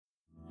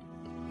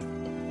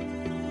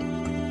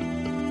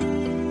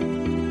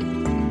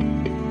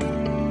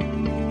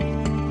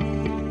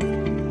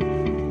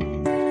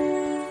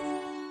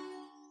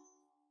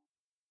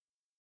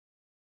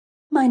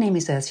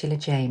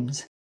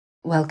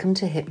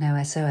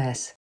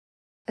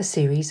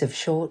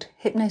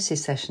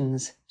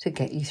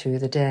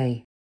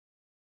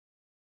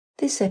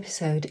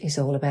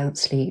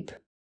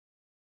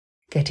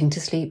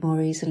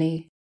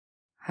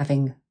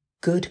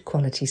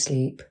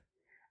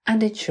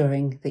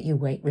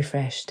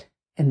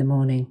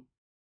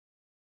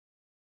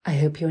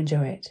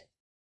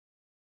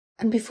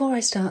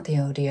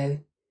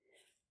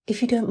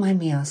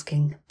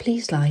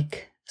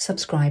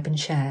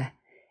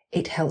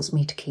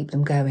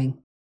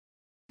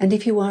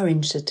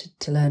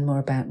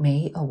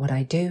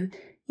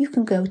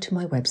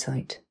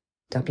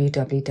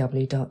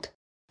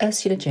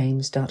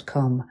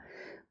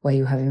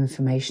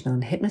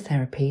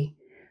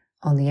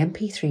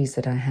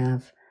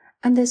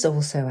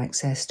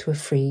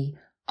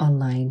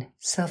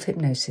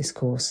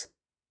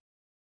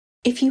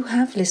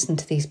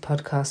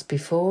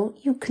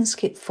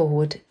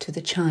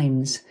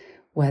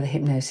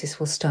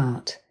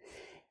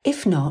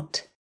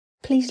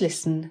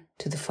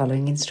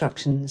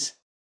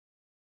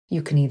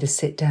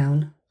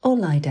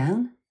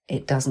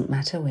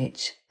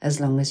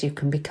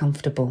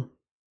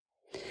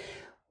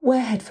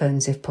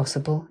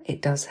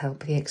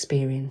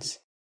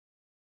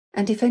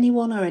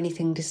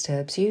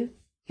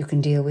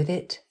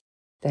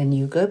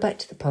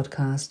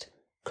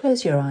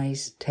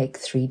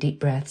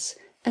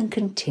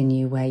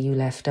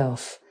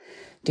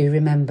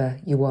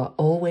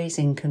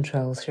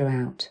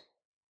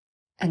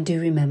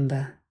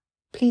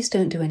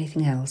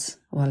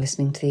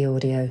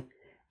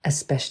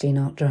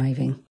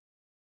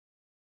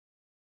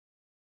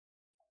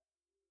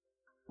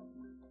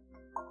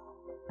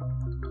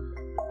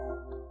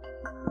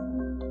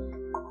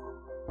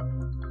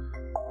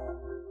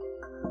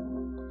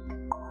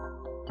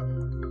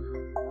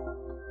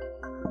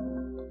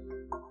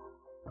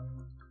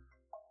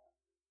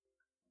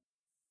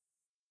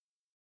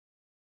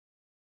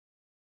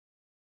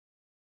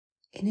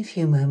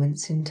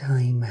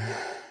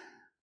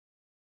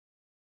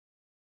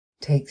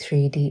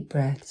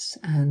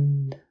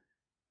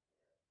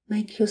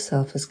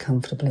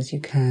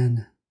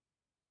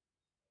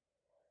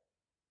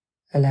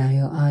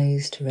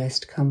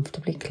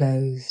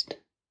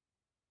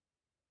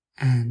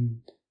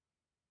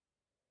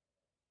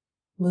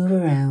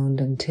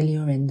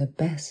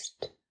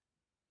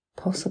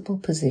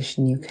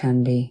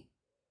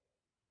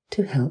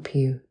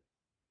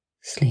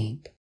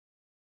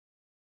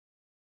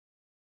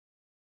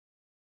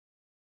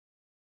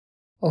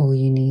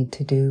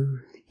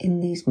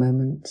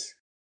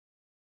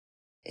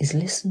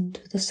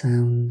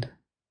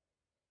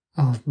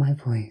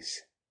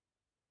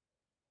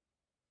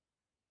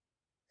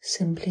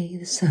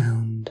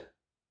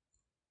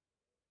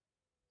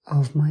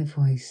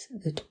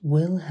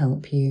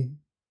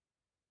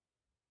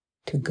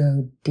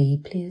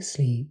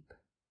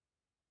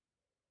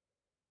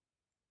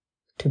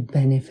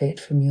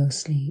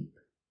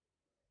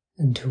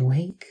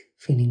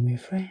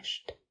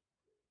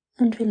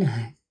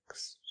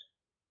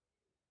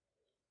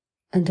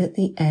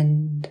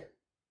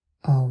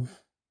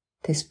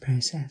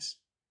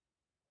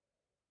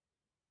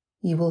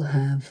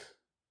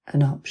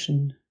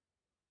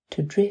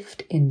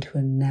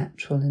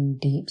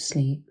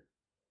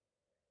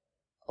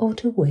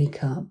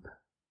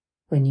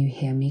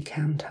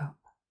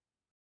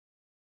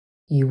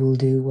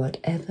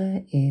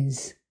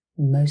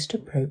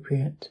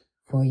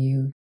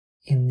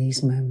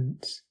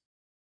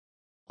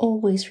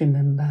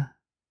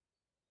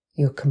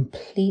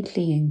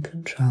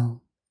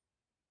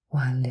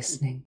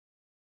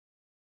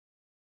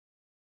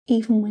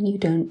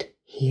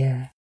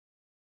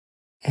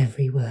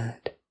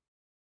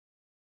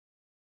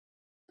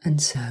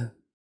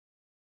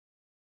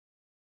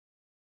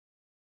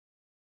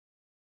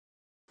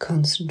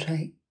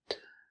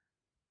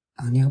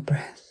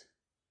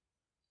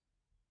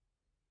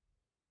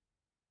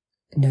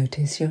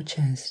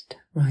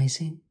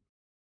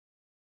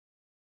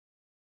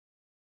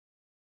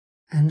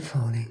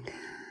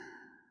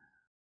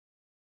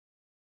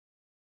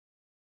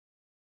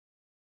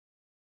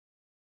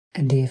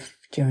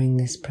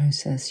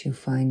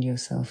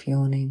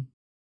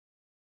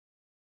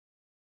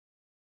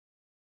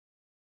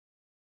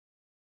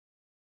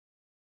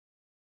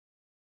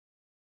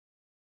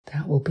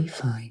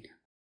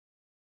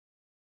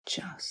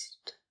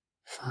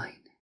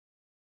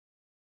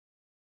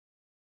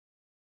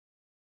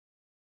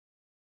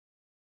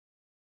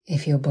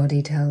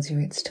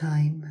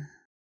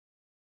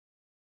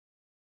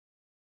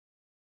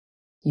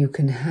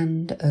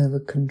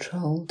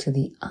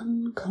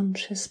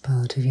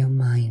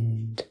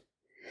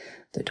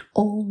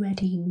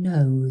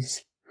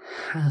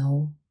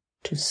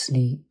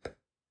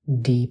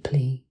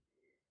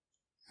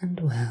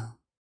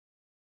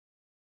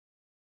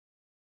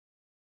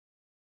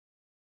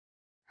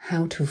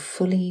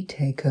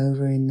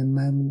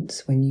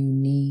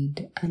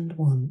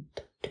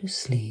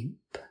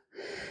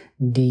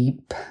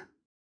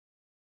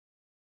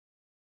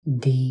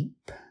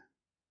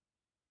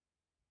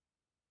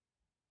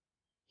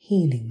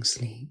healing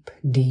sleep,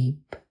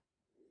 deep,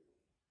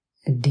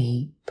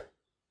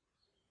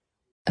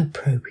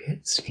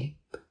 appropriate sleep.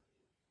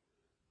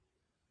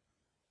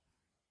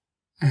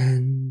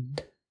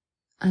 And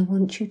I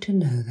want you to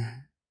know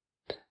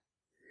that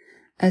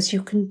as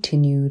you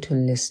continue to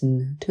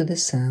listen to the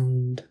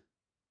sound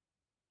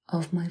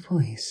of my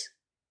voice,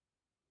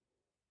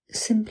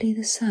 simply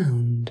the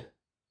sound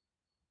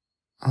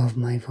of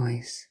my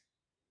voice,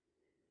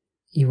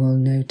 you will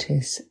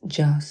notice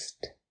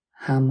just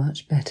how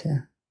much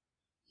better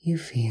you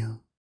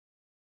feel.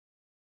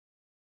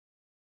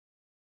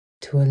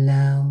 To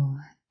allow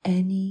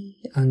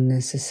any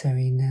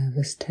unnecessary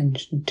nervous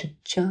tension to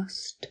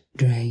just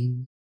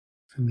drain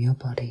from your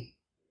body.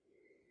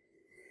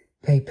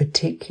 Pay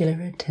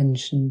particular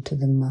attention to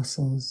the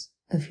muscles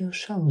of your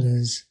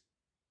shoulders.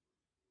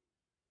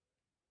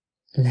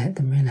 Let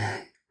them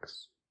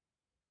relax.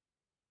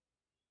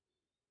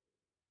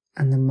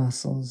 And the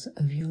muscles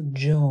of your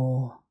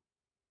jaw.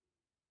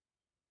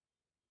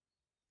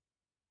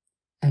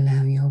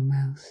 Allow your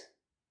mouth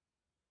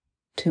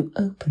to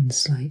open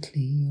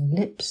slightly, your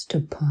lips to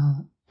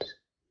part,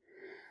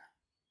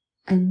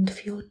 and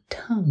for your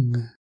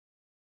tongue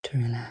to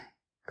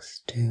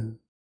relax too.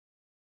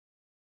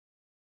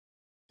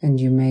 And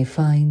you may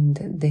find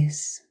that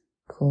this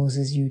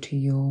causes you to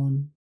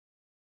yawn.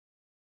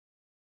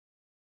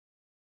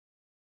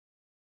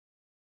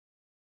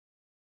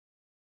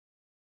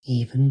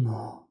 Even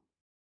more.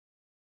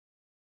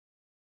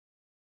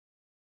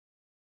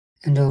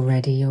 And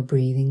already your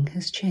breathing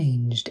has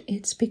changed.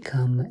 It's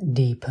become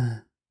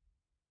deeper,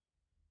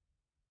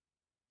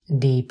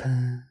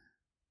 deeper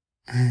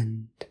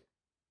and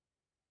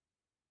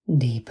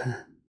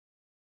deeper.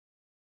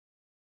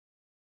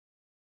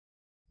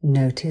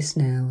 Notice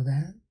now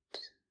that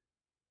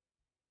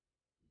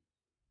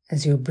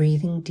as your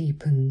breathing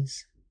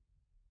deepens,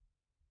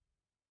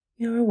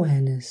 your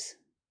awareness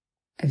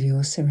of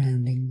your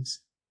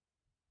surroundings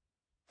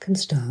can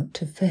start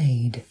to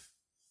fade.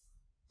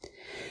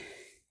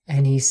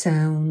 Any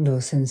sound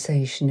or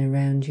sensation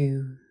around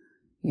you,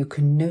 you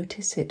can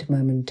notice it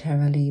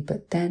momentarily,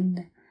 but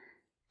then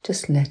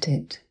just let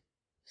it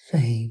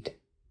fade.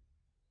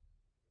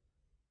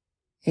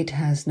 It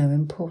has no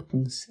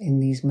importance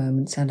in these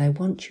moments, and I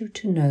want you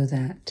to know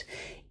that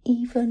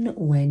even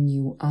when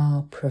you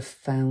are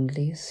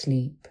profoundly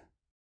asleep,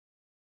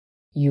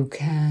 you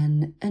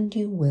can and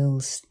you will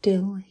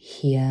still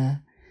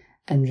hear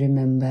and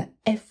remember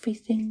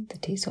everything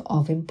that is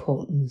of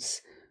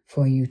importance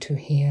for you to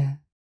hear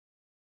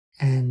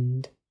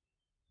and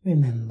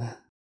remember.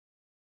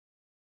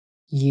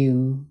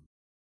 You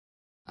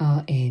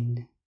are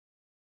in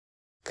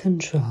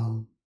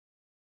control.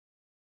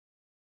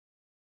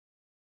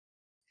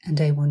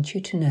 And I want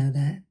you to know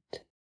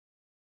that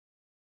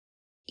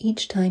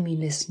each time you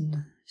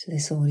listen to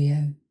this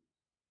audio,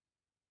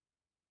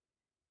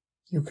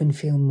 you can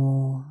feel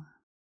more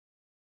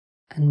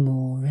and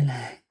more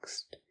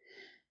relaxed,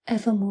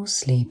 ever more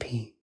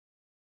sleepy,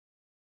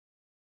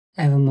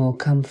 ever more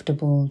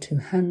comfortable to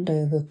hand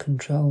over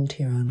control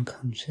to your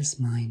unconscious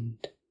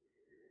mind,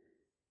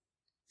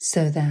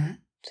 so that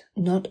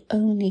not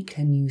only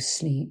can you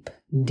sleep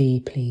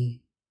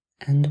deeply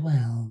and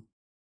well,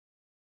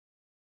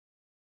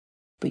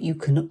 but you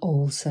can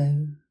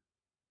also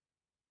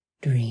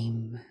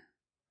dream.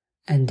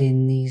 And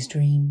in these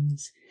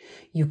dreams,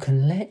 you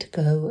can let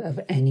go of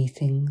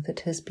anything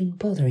that has been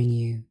bothering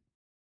you.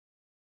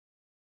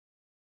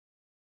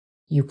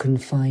 You can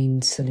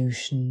find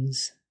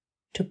solutions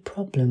to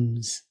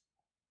problems.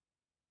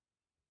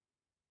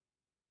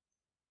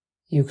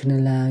 You can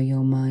allow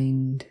your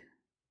mind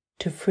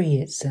to free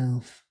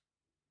itself.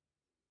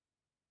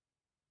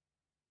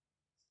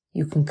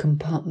 You can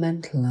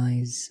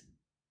compartmentalize,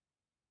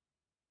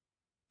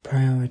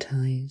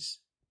 prioritize,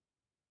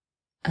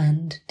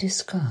 and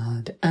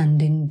discard, and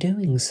in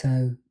doing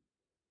so,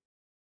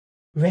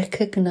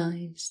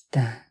 recognize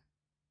that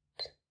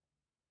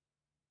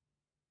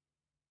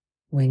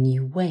when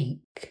you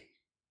wake,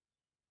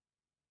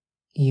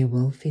 you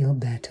will feel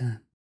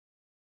better.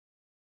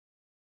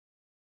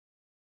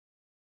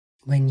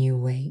 When you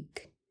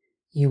wake,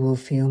 you will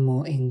feel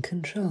more in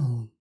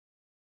control.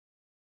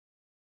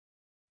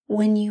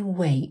 When you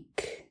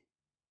wake,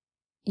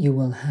 you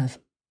will have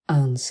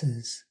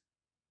answers,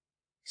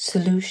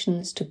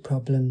 solutions to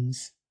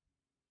problems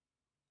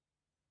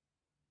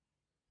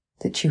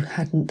that you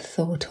hadn't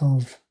thought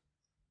of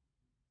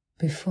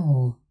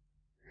before.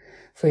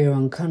 For your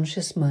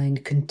unconscious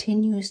mind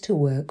continues to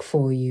work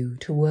for you,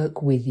 to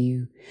work with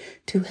you,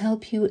 to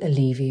help you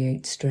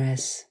alleviate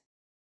stress,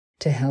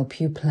 to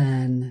help you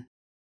plan,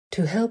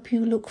 to help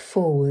you look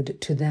forward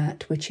to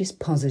that which is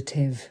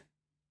positive,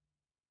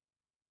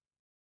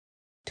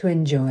 to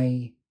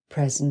enjoy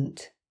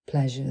present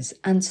pleasures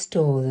and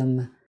store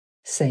them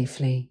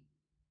safely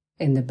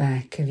in the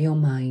back of your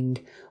mind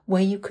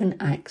where you can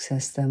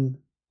access them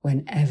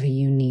whenever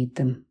you need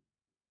them.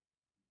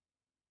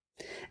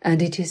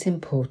 And it is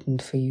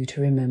important for you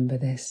to remember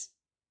this.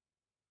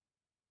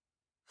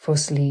 For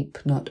sleep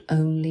not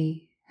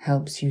only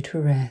helps you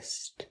to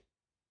rest,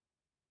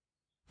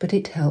 but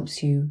it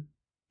helps you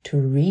to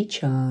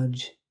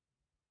recharge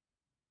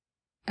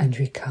and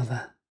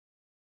recover.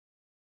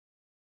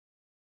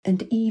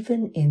 And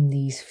even in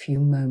these few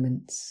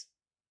moments,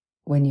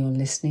 when you're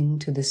listening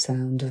to the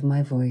sound of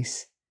my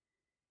voice,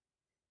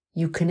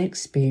 you can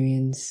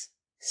experience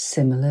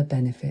similar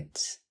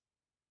benefits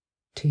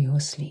to your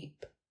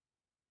sleep.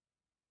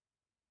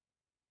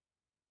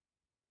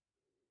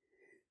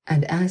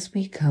 And as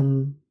we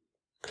come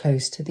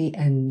close to the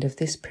end of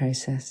this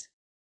process,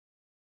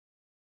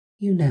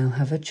 you now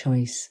have a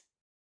choice.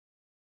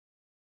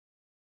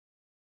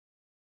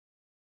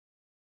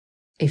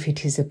 If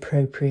it is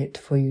appropriate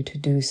for you to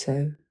do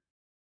so,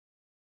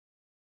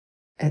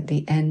 at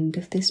the end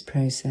of this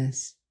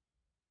process,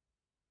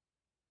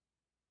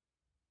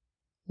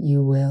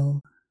 you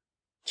will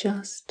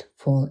just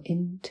fall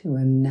into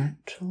a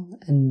natural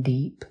and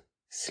deep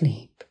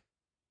sleep,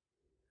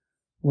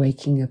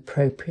 waking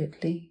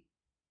appropriately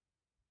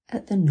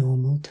at the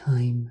normal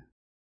time.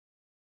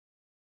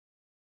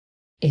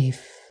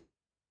 If,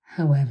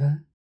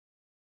 however,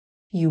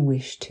 you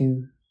wish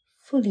to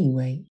fully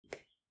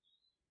wake,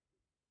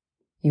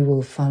 you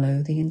will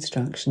follow the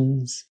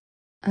instructions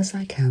as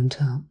I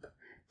count up.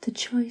 The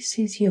choice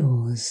is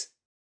yours.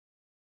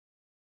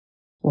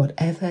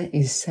 Whatever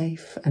is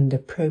safe and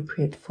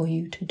appropriate for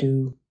you to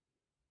do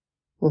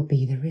will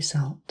be the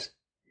result,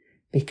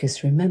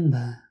 because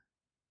remember,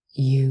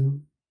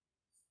 you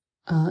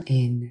are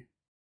in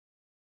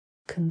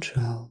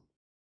control.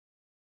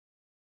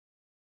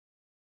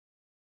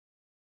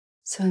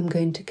 So I'm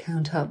going to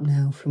count up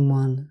now from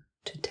 1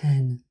 to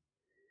 10,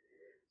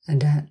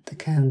 and at the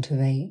count of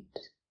 8,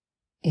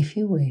 if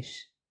you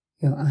wish,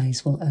 your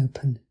eyes will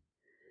open,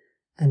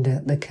 and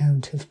at the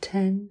count of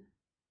 10,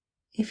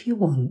 if you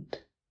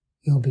want,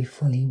 you'll be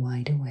fully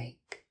wide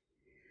awake.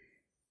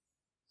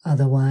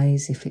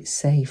 Otherwise, if it's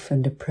safe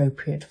and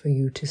appropriate for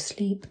you to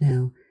sleep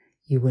now,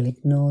 you will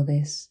ignore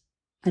this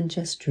and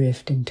just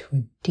drift into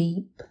a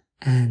deep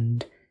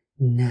and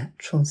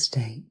natural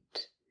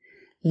state,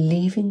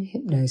 leaving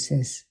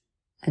hypnosis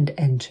and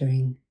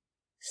entering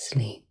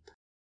sleep.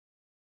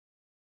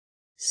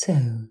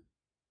 So,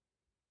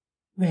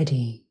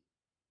 ready?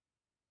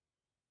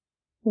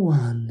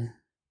 1,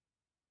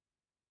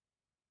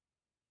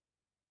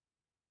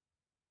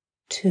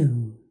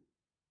 2,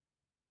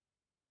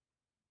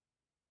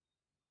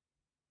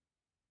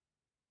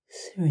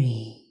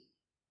 3,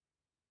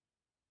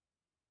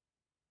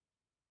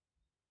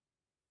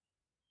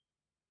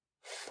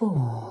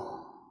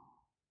 4,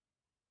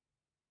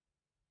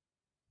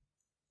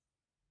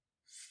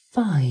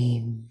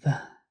 5,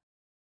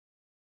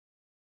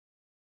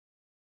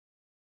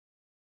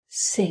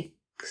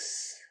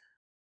 6,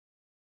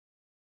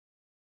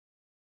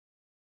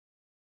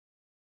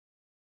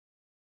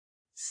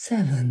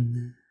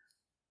 7,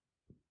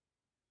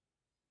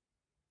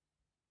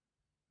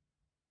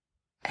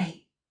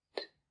 8.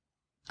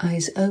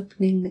 Eyes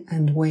opening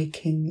and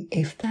waking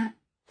if that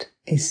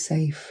is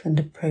safe and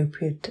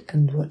appropriate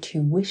and what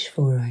you wish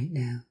for right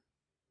now.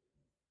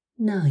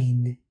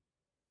 9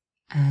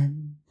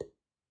 and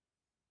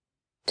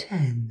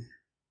 10.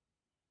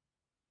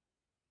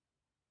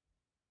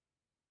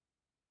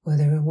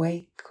 Whether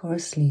awake or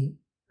asleep,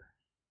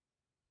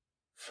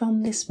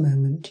 from this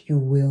moment you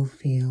will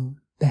feel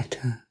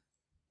better,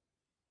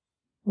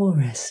 more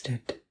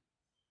rested,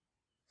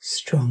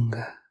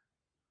 stronger,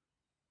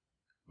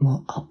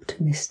 more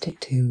optimistic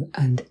too,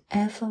 and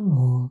ever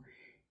more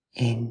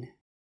in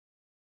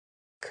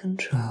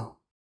control.